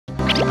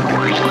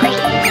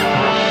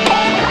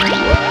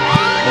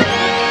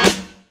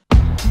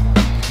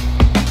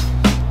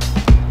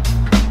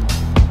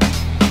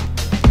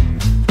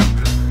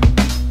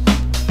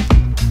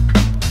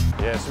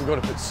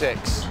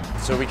6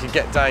 so we could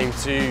get down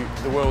to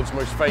the world's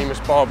most famous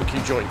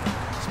barbecue joint.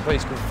 It's a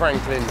place called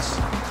Franklin's.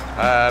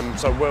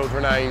 So world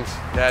renowned.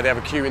 Yeah, they have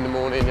a queue in the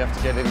morning, you have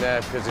to get in there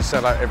because they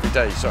sell out every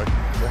day. So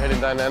we're heading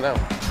down there now.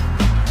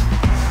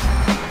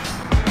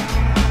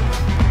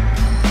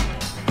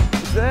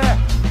 It's there!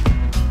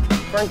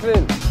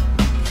 Franklin!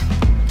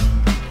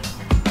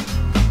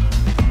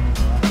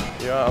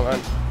 You are,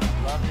 man.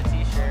 Love the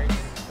t-shirts.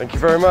 Thank you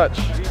very much.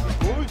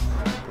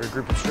 We're a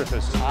group of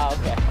strippers. Ah,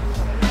 okay.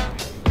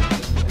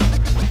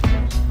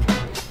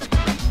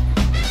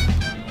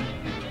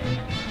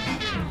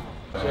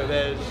 So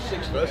there's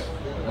 6 of us.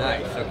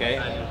 Nice, okay.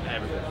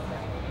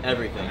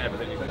 Everything.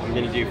 Everything. I'm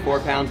gonna do 4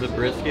 pounds of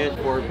brisket,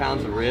 4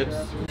 pounds of ribs,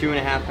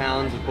 2.5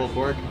 pounds of pulled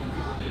pork.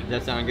 Does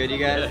that sound good, you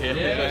guys?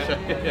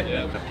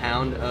 Yeah. A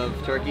pound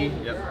of turkey.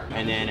 Yep.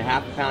 And then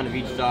half a pound of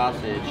each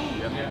sausage.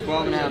 Yep.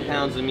 12.5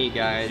 pounds of meat,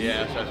 guys.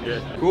 Yeah, sounds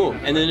good. Cool.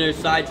 And then there's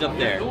sides up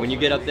there. When you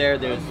get up there,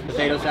 there's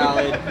potato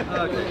salad,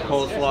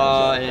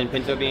 coleslaw, and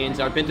pinto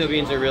beans. Our pinto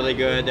beans are really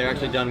good. They're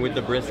actually done with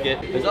the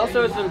brisket. There's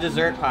also some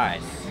dessert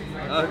pies.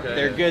 Okay.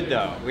 They're good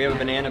though. We have a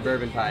banana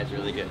bourbon pie. It's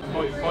really good.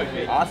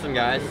 Awesome,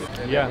 guys.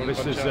 Yeah,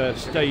 this is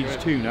stage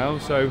 2 now,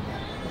 so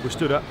we're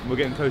stood up, we're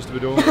getting close to the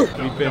door.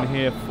 We've been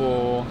here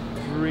for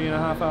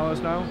 3.5 hours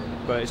now,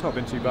 but it's not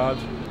been too bad.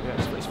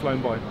 Yeah, it's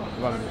flown by.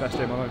 I've had the best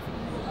day of my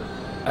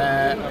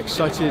life.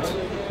 Excited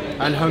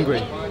and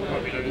hungry.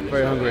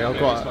 Very hungry. I've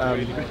got,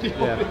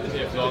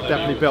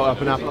 definitely built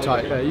up an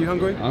appetite. Are you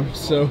hungry? I'm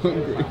so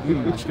hungry.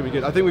 It's gonna be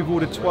good. I think we've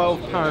ordered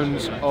 12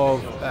 pounds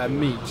of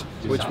meat,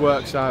 which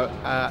works out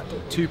at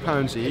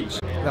 £2 each.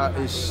 That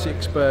is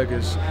 6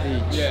 burgers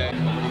each.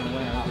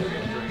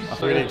 I'm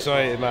really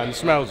excited, man. It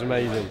smells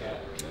amazing.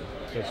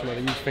 So smell a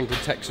huge thing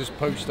called Texas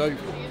post oak.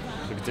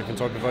 It's like a different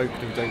type of oak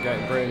that we don't get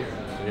in Britain.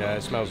 So yeah,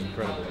 it smells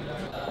incredible.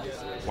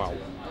 Wow.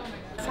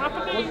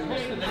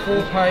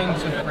 4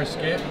 pounds of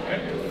brisket,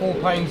 4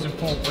 pounds of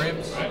pork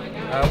ribs.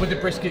 With the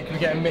brisket, can we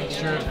get a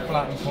mixture of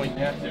flat and point?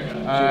 Yeah.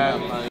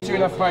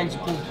 2.5 pounds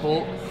of pulled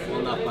pork.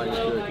 1.5 pounds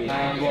of turkey.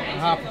 And what,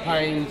 half a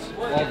pound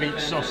of each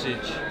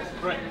sausage.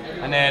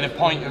 And then a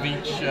pint of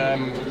each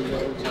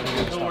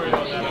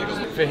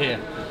for here.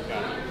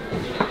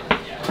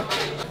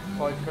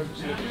 5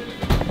 cokes.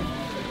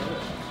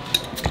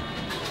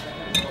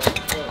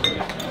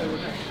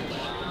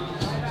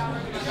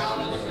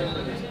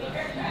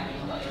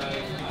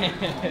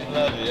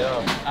 Bloody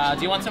hell.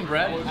 Do you want some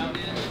bread? What's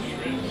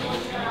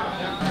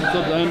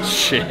up, then?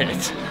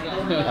 Shit.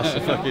 That's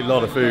a fucking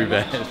lot of food,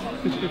 man.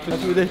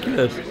 That's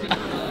ridiculous.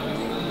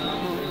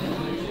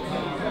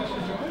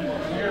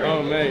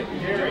 Oh, mate.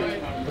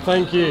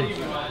 Thank you.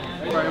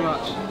 Very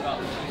much.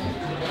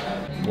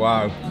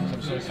 Wow.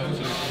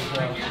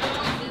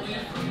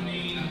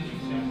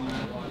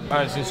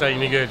 That's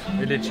insanely good.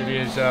 It literally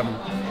is.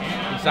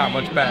 It's that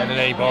much better than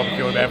any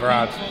barbecue I've ever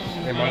had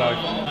in my life.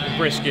 The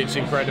brisket's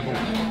incredible.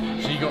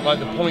 So you got like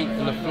the point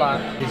and the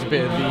flat is a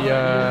bit of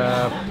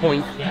the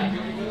point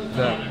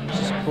that's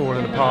just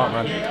falling apart,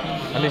 man.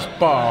 And this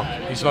bar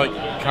is like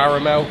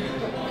caramel.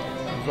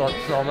 It's like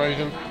so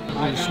amazing.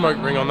 And the smoke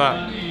ring on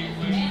that.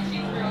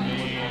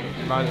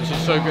 Man, it's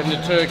just so good. And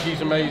the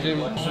turkey's amazing.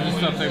 So the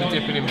stuff they were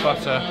dipping in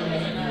butter.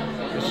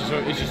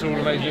 It's just all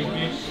amazing.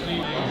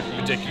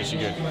 Ridiculously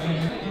good.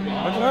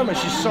 I don't know, man,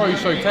 it's just so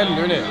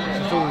tender, isn't it?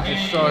 It's all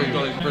just so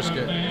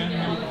brisket.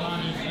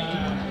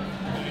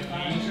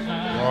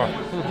 Oh.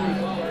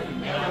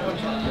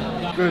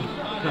 Good.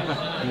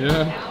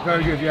 Yeah.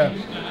 Very good, yeah.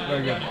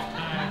 Very good.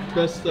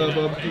 Best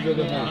barbecue you've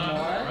ever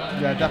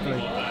had. Yeah,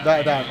 definitely.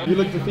 That. You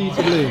look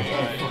defeatedly.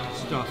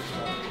 Stuff.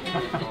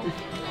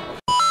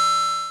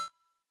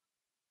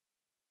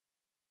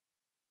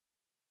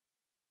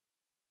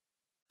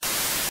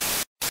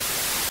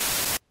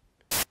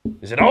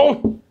 Is it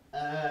on?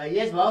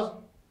 Yes, boss.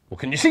 Well,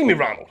 can you see me,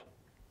 Ronald?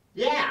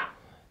 Yeah.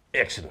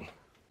 Excellent.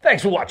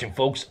 Thanks for watching,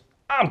 folks.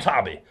 I'm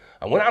Tobby,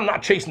 and when I'm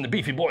not chasing the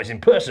Beefy boys in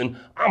person,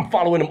 I'm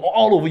following them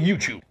all over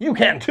YouTube. You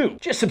can too.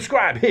 Just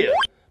subscribe here.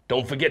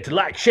 Don't forget to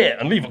like, share,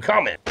 and leave a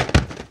comment.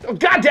 Oh,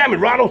 God damn it,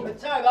 Ronald!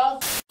 Sorry,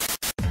 boss.